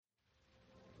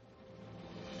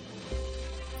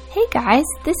Hey guys,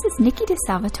 this is Nikki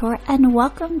DeSalvatore and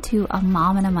welcome to A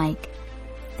Mom and a Mic.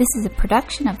 This is a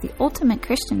production of the Ultimate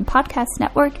Christian Podcast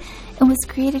Network and was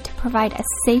created to provide a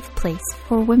safe place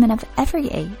for women of every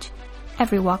age,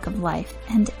 every walk of life,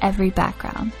 and every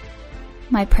background.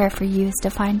 My prayer for you is to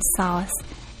find solace,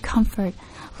 comfort,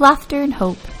 laughter, and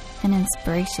hope, and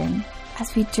inspiration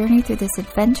as we journey through this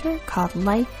adventure called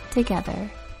life together.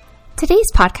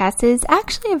 Today's podcast is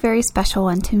actually a very special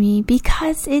one to me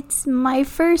because it's my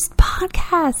first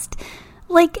podcast,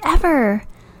 like ever.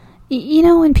 You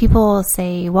know when people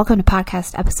say, welcome to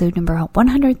podcast episode number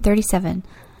 137?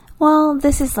 Well,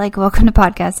 this is like welcome to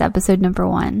podcast episode number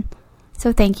 1.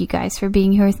 So thank you guys for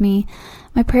being here with me.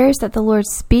 My prayer is that the Lord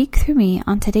speak through me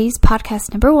on today's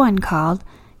podcast number 1 called,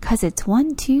 'Cause it's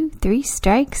 1, 2, 3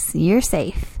 strikes, you're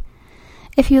safe.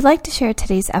 If you'd like to share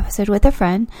today's episode with a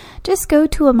friend, just go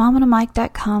to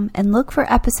amomandamic.com and look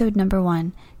for episode number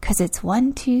 1, 'cause it's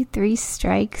 1, 2, 3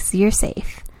 strikes, you're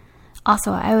safe.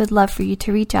 Also, I would love for you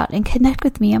to reach out and connect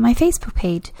with me on my Facebook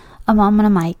page, A Mom and a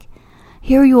Mic.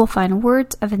 Here you will find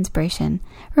words of inspiration,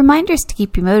 reminders to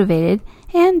keep you motivated,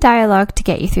 and dialogue to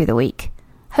get you through the week,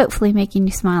 hopefully making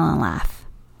you smile and laugh.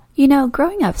 You know,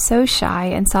 growing up so shy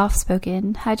and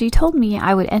soft-spoken, had you told me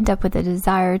I would end up with a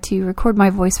desire to record my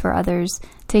voice for others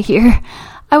to hear,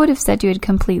 I would have said you had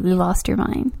completely lost your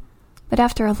mind. But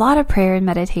after a lot of prayer and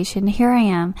meditation, here I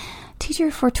am,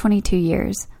 teacher for 22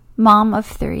 years, mom of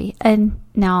 3, and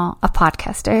now a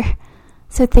podcaster.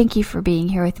 So thank you for being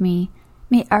here with me.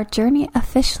 May our journey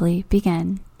officially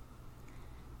begin.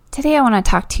 Today I want to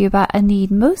talk to you about a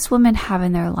need most women have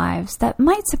in their lives that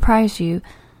might surprise you,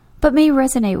 but may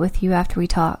resonate with you after we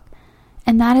talk,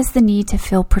 and that is the need to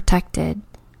feel protected.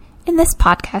 In this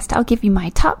podcast, I'll give you my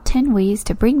top 10 ways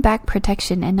to bring back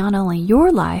protection in not only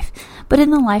your life, but in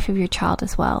the life of your child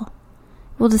as well.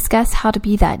 We'll discuss how to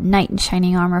be that knight in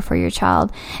shining armor for your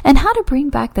child, and how to bring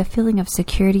back the feeling of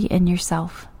security in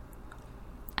yourself.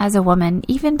 As a woman,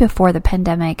 even before the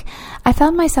pandemic, I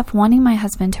found myself wanting my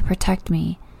husband to protect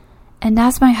me. And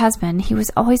as my husband, he was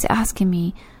always asking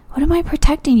me, what am I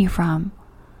protecting you from?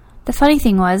 The funny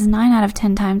thing was, 9 out of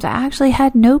 10 times, I actually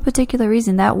had no particular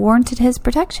reason that warranted his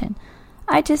protection.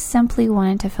 I just simply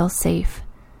wanted to feel safe.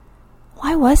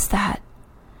 Why was that?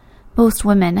 Most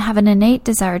women have an innate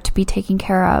desire to be taken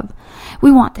care of.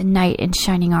 We want the knight in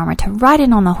shining armor to ride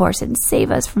in on the horse and save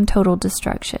us from total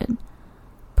destruction.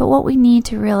 But what we need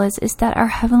to realize is that our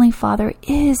Heavenly Father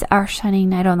is our shining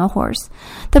knight on the horse,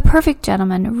 the perfect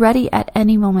gentleman ready at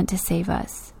any moment to save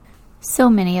us.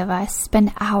 So many of us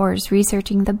spend hours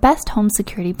researching the best home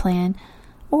security plan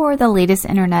or the latest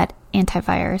internet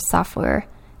antivirus software,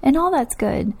 and all that's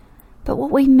good. But what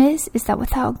we miss is that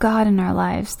without God in our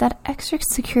lives, that extra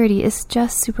security is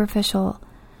just superficial.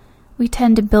 We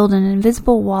tend to build an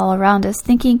invisible wall around us,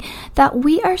 thinking that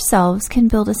we ourselves can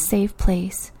build a safe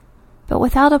place. But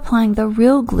without applying the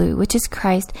real glue, which is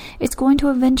Christ, it's going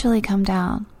to eventually come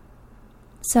down.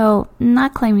 So,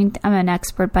 not claiming I'm an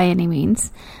expert by any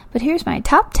means, but here's my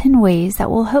top 10 ways that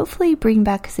will hopefully bring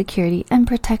back security and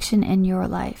protection in your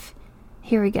life.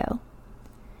 Here we go.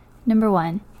 Number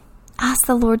 1, ask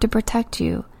the Lord to protect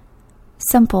you.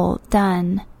 Simple,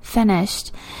 done,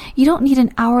 finished. You don't need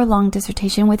an hour-long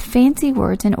dissertation with fancy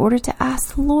words in order to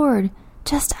ask the Lord.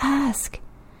 Just ask.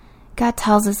 God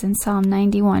tells us in Psalm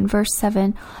 91, verse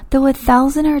 7, though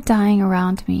 1,000 are dying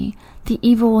around me, the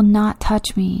evil will not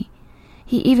touch me.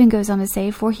 He even goes on to say,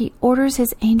 for he orders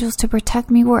his angels to protect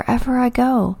me wherever I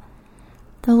go.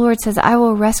 The Lord says, I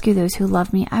will rescue those who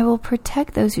love me. I will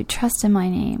protect those who trust in my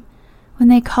name. When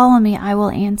they call on me, I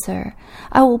will answer.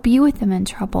 I will be with them in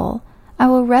trouble. I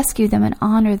will rescue them and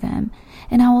honor them,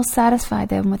 and I will satisfy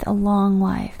them with a long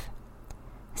life.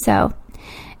 So,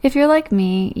 if you're like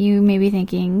me, you may be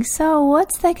thinking, so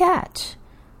what's the catch?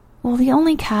 Well, the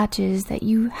only catch is that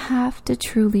you have to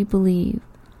truly believe.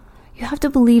 You have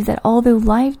to believe that although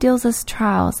life deals us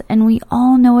trials, and we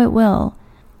all know it will,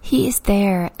 He is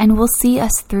there and will see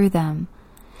us through them.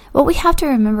 What we have to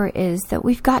remember is that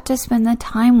we've got to spend the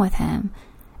time with Him,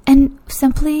 and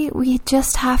simply we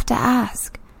just have to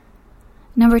ask.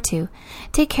 Number 2,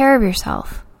 take care of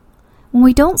yourself. When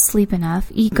we don't sleep enough,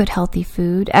 eat good healthy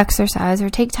food, exercise, or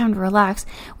take time to relax,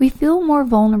 we feel more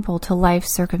vulnerable to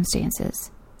life's circumstances.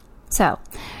 So,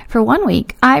 for 1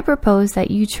 week, I propose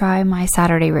that you try my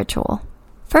Saturday ritual.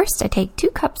 First, I take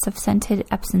 2 cups of scented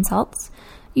Epsom salts,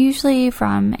 usually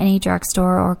from any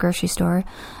drugstore or grocery store,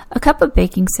 a cup of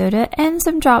baking soda, and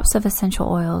some drops of essential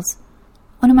oils.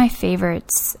 One of my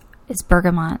favorites is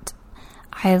bergamot.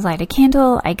 I light a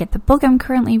candle, I get the book I'm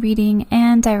currently reading,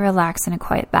 and I relax in a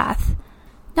quiet bath.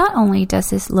 Not only does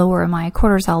this lower my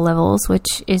cortisol levels,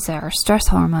 which is our stress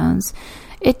hormones,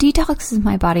 It detoxes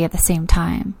my body at the same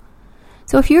time.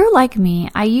 So if you're like me,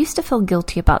 I used to feel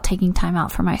guilty about taking time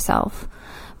out for myself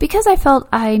because I felt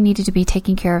I needed to be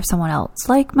taking care of someone else,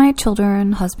 like my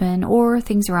children, husband, or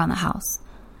things around the house.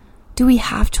 Do we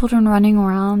have children running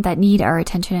around that need our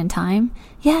attention and time?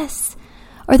 Yes.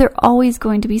 Are there always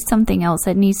going to be something else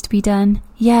that needs to be done?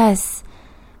 Yes.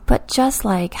 But just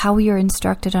like how we are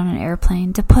instructed on an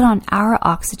airplane to put on our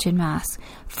oxygen mask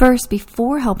first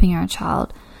before helping our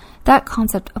child, that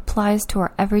concept applies to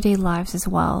our everyday lives as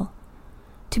well.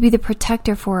 To be the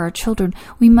protector for our children,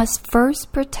 we must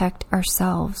first protect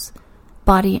ourselves,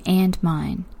 body and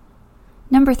mind.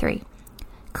 Number 3,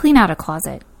 clean out a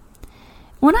closet.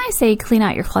 When I say clean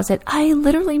out your closet, I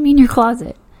literally mean your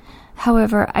closet.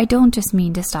 However, I don't just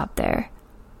mean to stop there.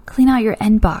 Clean out your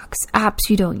inbox, apps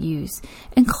you don't use,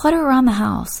 and clutter around the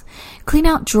house. Clean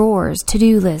out drawers,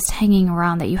 to-do lists hanging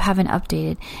around that you haven't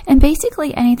updated, and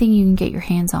basically anything you can get your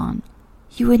hands on.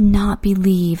 You would not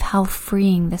believe how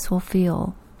freeing this will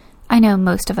feel. I know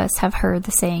most of us have heard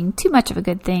the saying, too much of a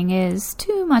good thing is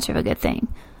too much of a good thing.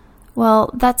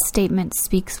 Well, that statement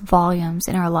speaks volumes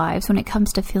in our lives when it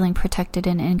comes to feeling protected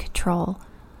and in control.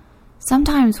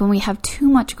 Sometimes when we have too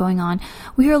much going on,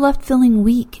 we are left feeling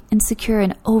weak, insecure,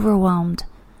 and overwhelmed.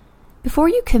 Before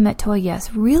you commit to a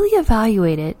yes, really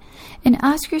evaluate it and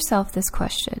ask yourself this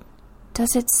question.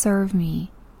 Does it serve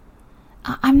me?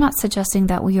 I'm not suggesting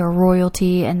that we are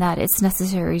royalty and that it's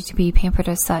necessary to be pampered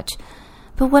as such.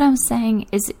 But what I'm saying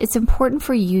is it's important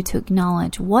for you to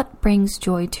acknowledge what brings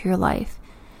joy to your life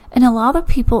and allow the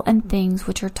people and things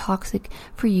which are toxic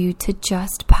for you to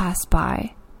just pass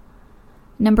by.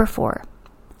 Number 4,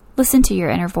 listen to your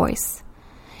inner voice.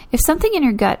 If something in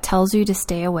your gut tells you to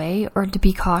stay away or to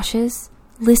be cautious,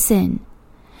 listen.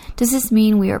 Does this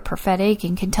mean we are prophetic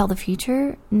and can tell the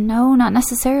future? No, not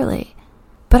necessarily.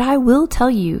 But I will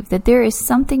tell you that there is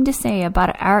something to say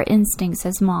about our instincts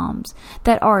as moms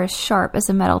that are as sharp as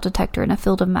a metal detector in a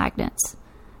field of magnets.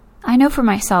 I know for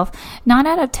myself, 9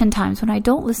 out of 10 times when I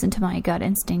don't listen to my gut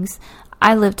instincts,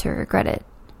 I live to regret it.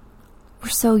 We're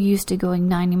so used to going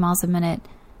 90 miles a minute.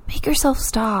 Make yourself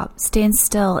stop, stand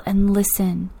still, and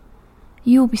listen.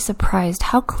 You will be surprised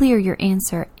how clear your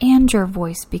answer and your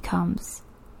voice becomes.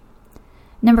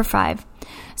 Number 5,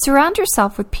 surround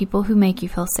yourself with people who make you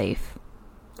feel safe.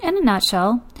 In a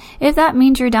nutshell, if that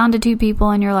means you're down to 2 people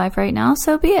in your life right now,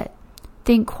 so be it.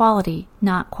 Think quality,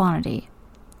 not quantity.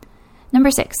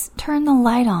 Number 6, turn the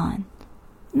light on.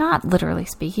 Not literally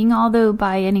speaking, although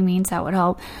by any means that would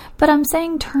help, but I'm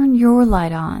saying turn your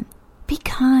light on. Be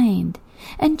kind,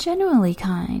 and genuinely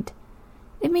kind.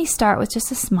 It may start with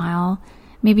just a smile,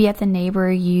 maybe at the neighbor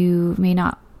you may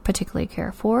not particularly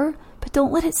care for, but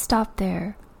don't let it stop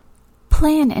there.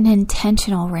 Plan an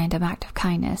intentional random act of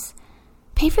kindness.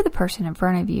 Pay for the person in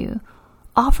front of you.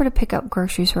 Offer to pick up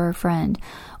groceries for a friend,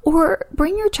 or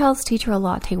bring your child's teacher a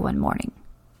latte one morning.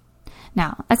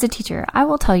 Now, as a teacher, I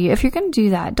will tell you, if you're going to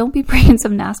do that, don't be bringing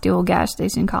some nasty old gas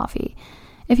station coffee.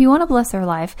 If you want to bless their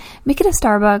life, make it a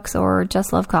Starbucks or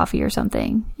Just Love Coffee or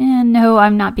something. And no,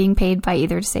 I'm not being paid by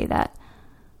either to say that.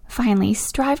 Finally,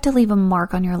 strive to leave a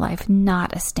mark on your life,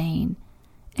 not a stain.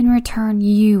 In return,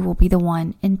 you will be the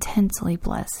one intensely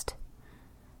blessed.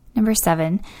 Number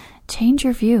 7, change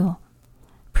your view.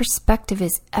 Perspective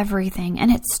is everything,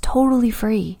 and it's totally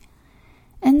free.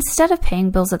 Instead of paying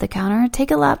bills at the counter,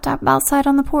 take a laptop outside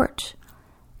on the porch.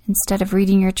 Instead of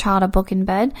reading your child a book in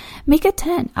bed, make a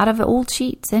tent out of old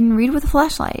sheets and read with a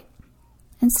flashlight.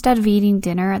 Instead of eating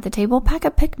dinner at the table, pack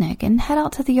a picnic and head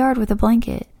out to the yard with a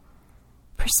blanket.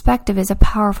 Perspective is a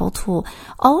powerful tool.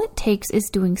 All it takes is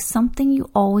doing something you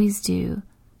always do.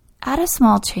 Add a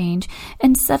small change,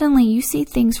 and suddenly you see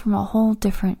things from a whole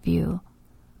different view.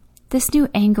 This new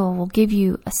angle will give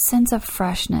you a sense of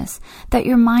freshness that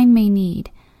your mind may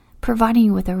need, providing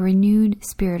you with a renewed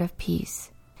spirit of peace.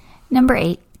 Number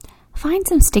 8, find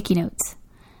some sticky notes.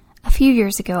 A few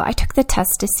years ago, I took the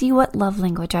test to see what love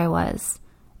language I was.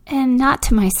 And not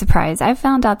to my surprise, I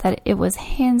found out that it was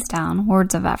hands down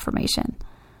words of affirmation.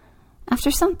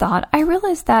 After some thought, I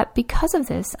realized that because of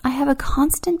this, I have a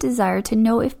constant desire to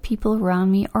know if people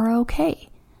around me are okay.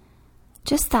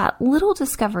 Just that little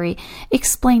discovery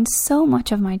explains so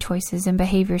much of my choices and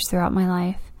behaviors throughout my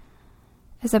life.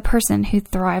 As a person who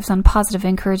thrives on positive,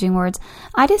 encouraging words,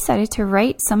 I decided to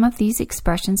write some of these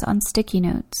expressions on sticky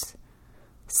notes.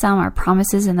 Some are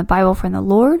promises in the Bible from the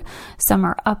Lord, some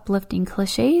are uplifting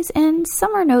cliches, and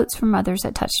some are notes from others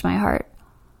that touched my heart.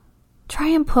 Try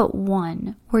and put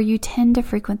one where you tend to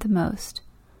frequent the most.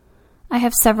 I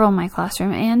have several in my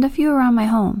classroom and a few around my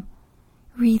home.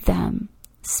 Read them.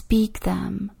 Speak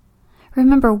them.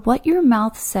 Remember, what your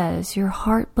mouth says, your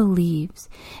heart believes,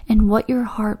 and what your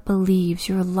heart believes,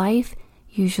 your life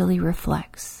usually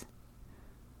reflects.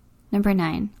 Number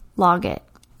 9, log it.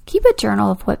 Keep a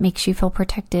journal of what makes you feel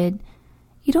protected.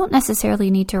 You don't necessarily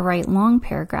need to write long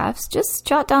paragraphs, just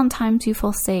jot down times you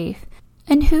feel safe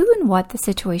and who and what the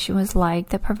situation was like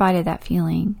that provided that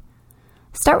feeling.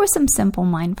 Start with some simple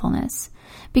mindfulness.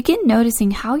 Begin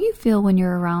noticing how you feel when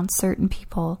you're around certain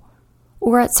people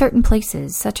or at certain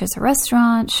places, such as a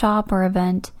restaurant, shop, or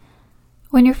event.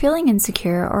 When you're feeling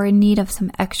insecure or in need of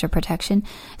some extra protection,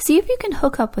 see if you can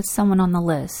hook up with someone on the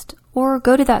list or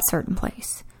go to that certain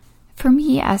place. For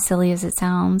me, as silly as it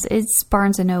sounds, it's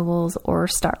Barnes & Nobles or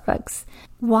Starbucks.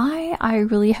 Why? I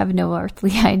really have no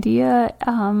earthly idea.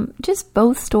 Just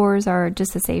both stores are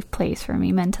just a safe place for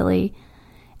me mentally.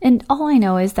 And all I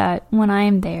know is that when I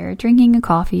am there, drinking a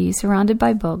coffee, surrounded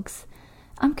by books,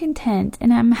 I'm content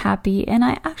and I'm happy and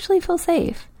I actually feel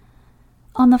safe.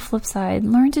 On the flip side,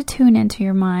 learn to tune into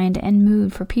your mind and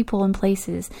mood for people and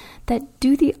places that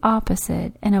do the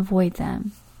opposite and avoid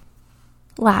them.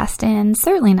 Last and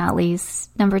certainly not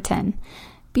least, number 10,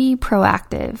 be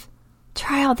proactive.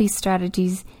 Try out these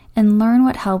strategies and learn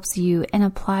what helps you and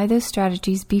apply those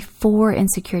strategies before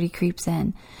insecurity creeps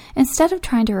in, instead of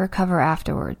trying to recover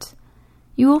afterwards.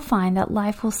 You will find that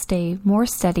life will stay more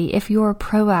steady if you are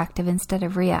proactive instead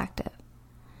of reactive.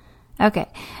 Okay,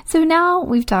 so now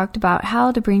we've talked about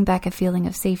how to bring back a feeling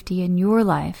of safety in your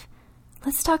life.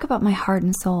 Let's talk about my heart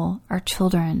and soul, our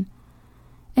children.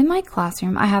 In my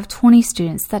classroom, I have 20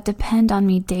 students that depend on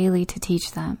me daily to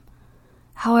teach them.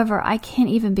 However, I can't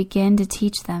even begin to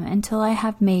teach them until I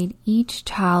have made each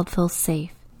child feel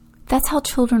safe. That's how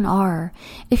children are.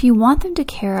 If you want them to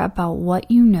care about what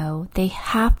you know, they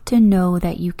have to know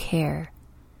that you care.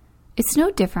 It's no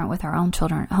different with our own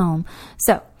children at home.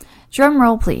 So, drum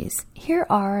roll please. Here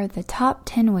are the top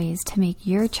 10 ways to make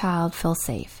your child feel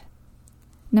safe.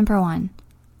 Number 1,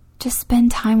 just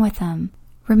spend time with them.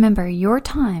 Remember, your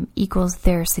time equals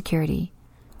their security.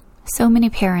 So many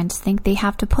parents think they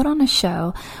have to put on a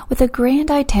show with a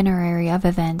grand itinerary of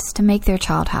events to make their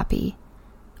child happy,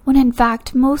 when in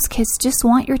fact, most kids just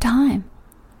want your time.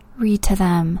 Read to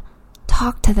them,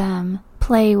 talk to them,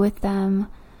 play with them.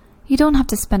 You don't have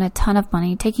to spend a ton of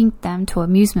money taking them to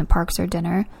amusement parks or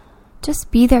dinner. Just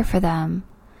be there for them.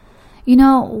 You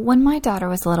know, when my daughter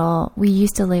was little, we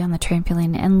used to lay on the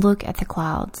trampoline and look at the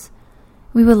clouds.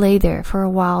 We would lay there for a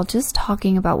while just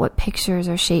talking about what pictures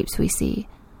or shapes we see.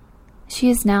 She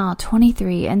is now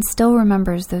 23 and still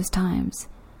remembers those times.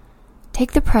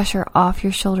 Take the pressure off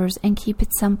your shoulders and keep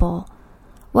it simple.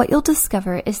 What you'll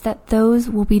discover is that those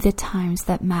will be the times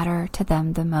that matter to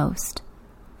them the most.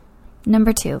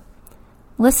 Number 2,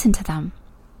 listen to them.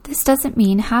 This doesn't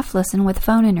mean half listen with a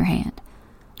phone in your hand.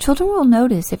 Children will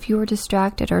notice if you are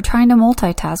distracted or trying to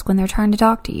multitask when they're trying to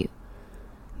talk to you.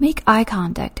 Make eye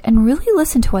contact and really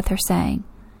listen to what they're saying.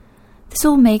 This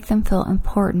will make them feel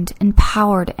important,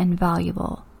 empowered, and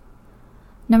valuable.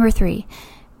 Number 3,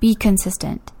 be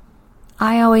consistent.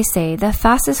 I always say the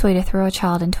fastest way to throw a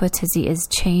child into a tizzy is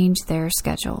change their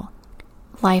schedule.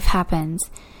 Life happens.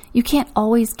 You can't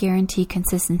always guarantee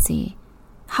consistency.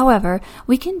 However,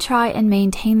 we can try and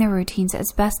maintain their routines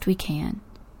as best we can.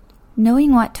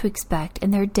 Knowing what to expect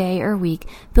in their day or week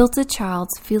builds a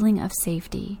child's feeling of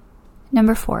safety.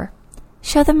 Number 4,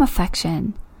 show them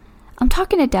affection. I'm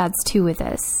talking to dads too with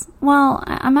this. Well,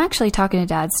 I'm actually talking to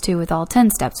dads too with all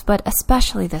 10 steps, but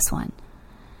especially this one.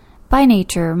 By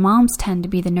nature, moms tend to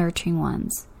be the nurturing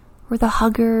ones. We're the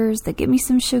huggers, the give me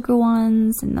some sugar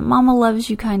ones, and the mama loves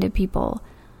you kind of people.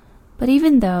 But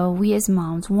even though we as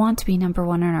moms want to be number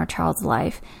 1 in our child's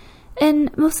life,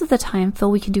 and most of the time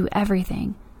feel we can do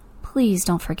everything, please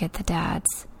don't forget the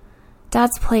dads.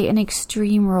 Dads play an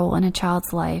extreme role in a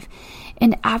child's life,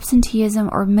 and absenteeism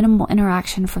or minimal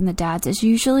interaction from the dads is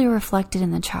usually reflected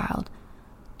in the child,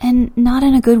 and not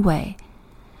in a good way.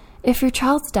 If your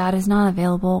child's dad is not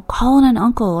available, call on an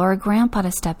uncle or a grandpa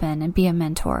to step in and be a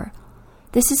mentor.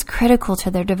 This is critical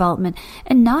to their development,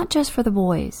 and not just for the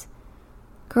boys.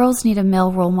 Girls need a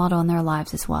male role model in their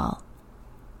lives as well.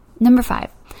 Number 5,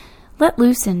 let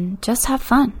loose and just have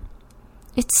fun.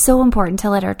 It's so important to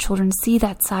let our children see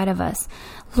that side of us.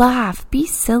 Laugh, be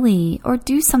silly, or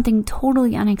do something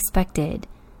totally unexpected.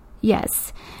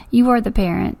 Yes, you are the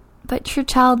parent, but your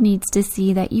child needs to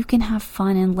see that you can have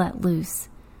fun and let loose.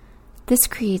 This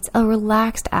creates a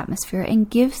relaxed atmosphere and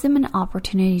gives them an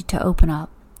opportunity to open up.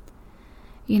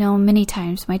 You know, many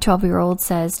times my 12-year-old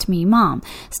says to me, "Mom,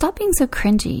 stop being so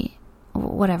cringy,"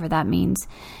 whatever that means.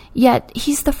 Yet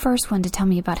he's the first one to tell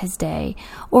me about his day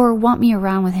or want me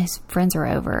around when his friends are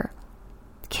over.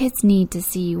 Kids need to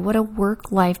see what a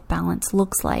work-life balance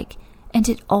looks like, and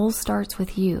it all starts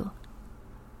with you.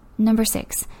 Number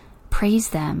 6, praise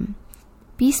them.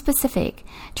 Be specific.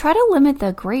 Try to limit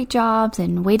the great jobs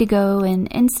and way to go, and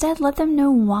instead let them know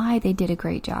why they did a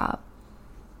great job.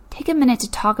 Take a minute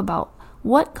to talk about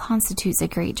what constitutes a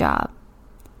great job.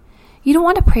 You don't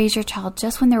want to praise your child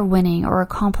just when they're winning or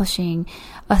accomplishing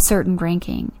a certain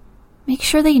ranking. Make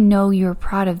sure they know you're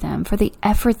proud of them for the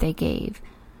effort they gave,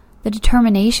 the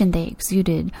determination they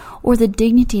exuded, or the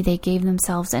dignity they gave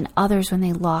themselves and others when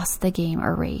they lost the game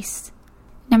or race.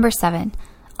 Number 7,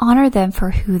 honor them for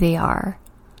who they are.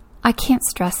 I can't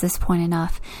stress this point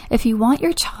enough. If you want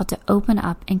your child to open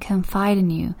up and confide in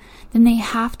you, then they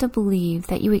have to believe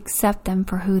that you accept them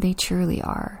for who they truly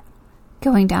are.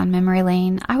 Going down memory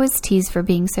lane, I was teased for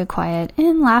being so quiet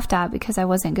and laughed at because I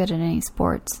wasn't good at any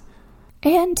sports.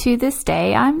 And to this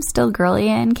day, I'm still girly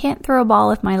and can't throw a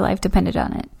ball if my life depended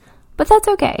on it. But that's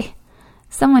okay.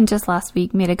 Someone just last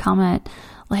week made a comment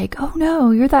like, "Oh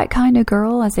no, you're that kind of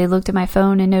girl," as they looked at my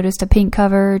phone and noticed a pink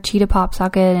cover, cheetah pop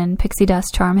socket, and pixie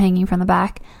dust charm hanging from the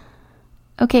back.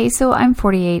 Okay, so I'm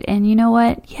 48, and you know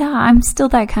what? Yeah, I'm still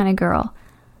that kind of girl.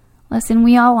 Listen,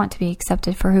 we all want to be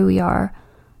accepted for who we are.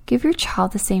 Give your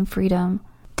child the same freedom.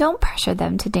 Don't pressure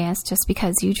them to dance just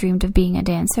because you dreamed of being a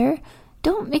dancer.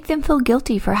 Don't make them feel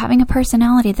guilty for having a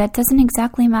personality that doesn't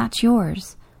exactly match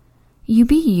yours. You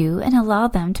be you and allow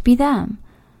them to be them.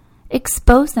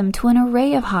 Expose them to an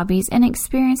array of hobbies and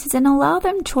experiences and allow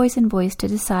them choice and voice to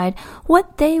decide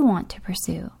what they want to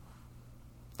pursue.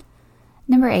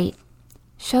 Number 8,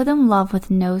 show them love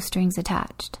with no strings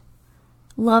attached.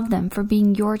 Love them for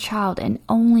being your child and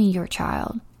only your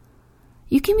child.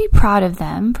 You can be proud of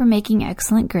them for making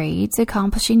excellent grades,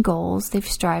 accomplishing goals they've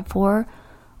strived for,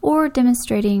 or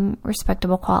demonstrating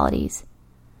respectable qualities.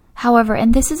 However,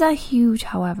 and this is a huge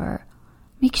however,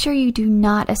 make sure you do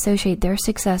not associate their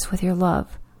success with your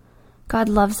love. God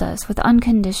loves us with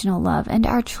unconditional love, and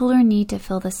our children need to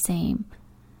feel the same,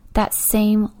 that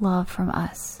same love from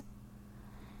us.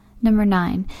 Number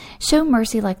 9, show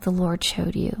mercy like the Lord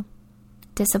showed you.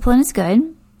 Discipline is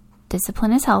good.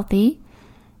 Discipline is healthy.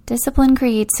 Discipline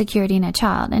creates security in a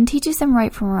child and teaches them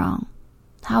right from wrong.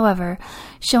 However,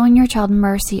 showing your child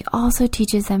mercy also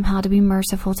teaches them how to be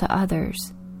merciful to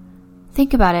others.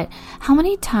 Think about it. How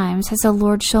many times has the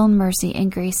Lord shown mercy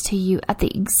and grace to you at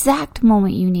the exact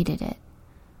moment you needed it?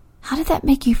 How did that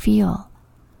make you feel?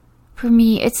 For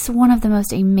me, it's one of the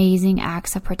most amazing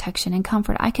acts of protection and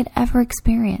comfort I could ever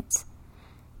experience.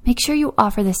 Make sure you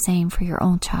offer the same for your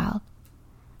own child.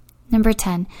 Number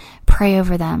 10, pray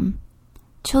over them.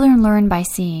 Children learn by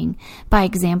seeing, by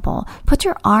example. Put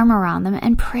your arm around them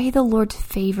and pray the Lord's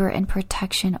favor and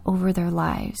protection over their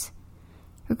lives.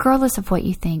 Regardless of what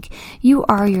you think, you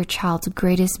are your child's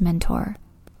greatest mentor.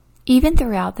 Even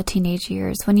throughout the teenage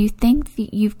years, when you think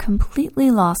that you've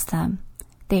completely lost them,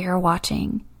 they are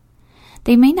watching.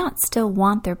 They may not still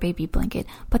want their baby blanket,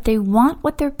 but they want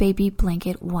what their baby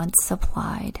blanket once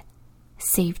supplied.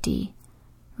 Safety,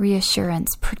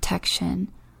 reassurance, protection.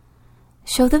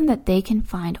 Show them that they can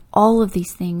find all of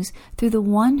these things through the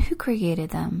one who created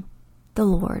them, the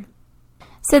Lord.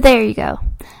 So there you go.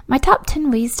 My top 10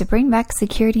 ways to bring back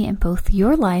security in both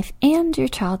your life and your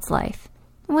child's life,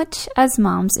 which as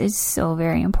moms is so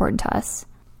very important to us.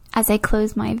 As I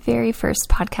close my very first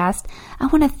podcast, I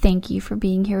want to thank you for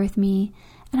being here with me,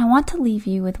 and I want to leave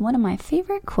you with one of my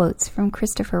favorite quotes from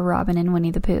Christopher Robin and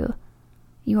Winnie the Pooh.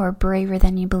 You are braver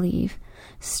than you believe,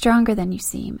 stronger than you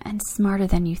seem, and smarter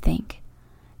than you think.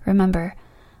 Remember,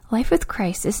 life with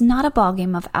Christ is not a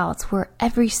ballgame of outs where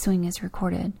every swing is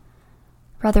recorded.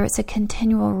 Rather, it's a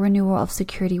continual renewal of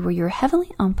security where your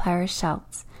heavenly umpire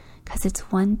shouts, because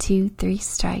it's 1, 2, 3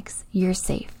 strikes, you're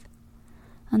safe.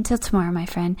 Until tomorrow, my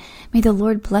friend, may the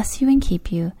Lord bless you and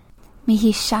keep you. May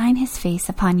He shine His face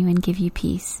upon you and give you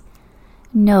peace.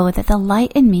 Know that the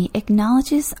light in me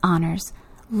acknowledges, honors,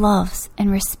 loves,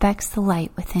 and respects the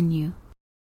light within you.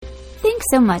 Thanks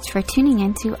so much for tuning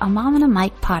into a Mom and a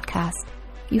Mic podcast.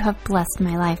 You have blessed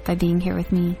my life by being here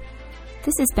with me.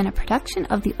 This has been a production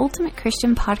of the Ultimate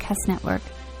Christian Podcast Network.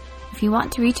 If you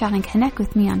want to reach out and connect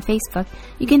with me on Facebook,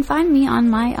 you can find me on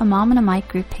my A Mom and a Mic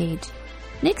group page,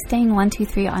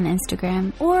 NickStang123 on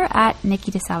Instagram, or at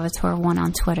Nikki DeSalvatore1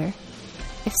 on Twitter.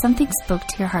 If something spoke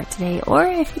to your heart today, or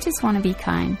if you just want to be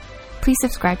kind, please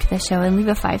subscribe to the show and leave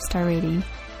a 5-star rating.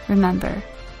 Remember,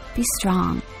 be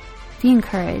strong, be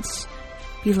encouraged,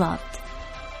 be loved.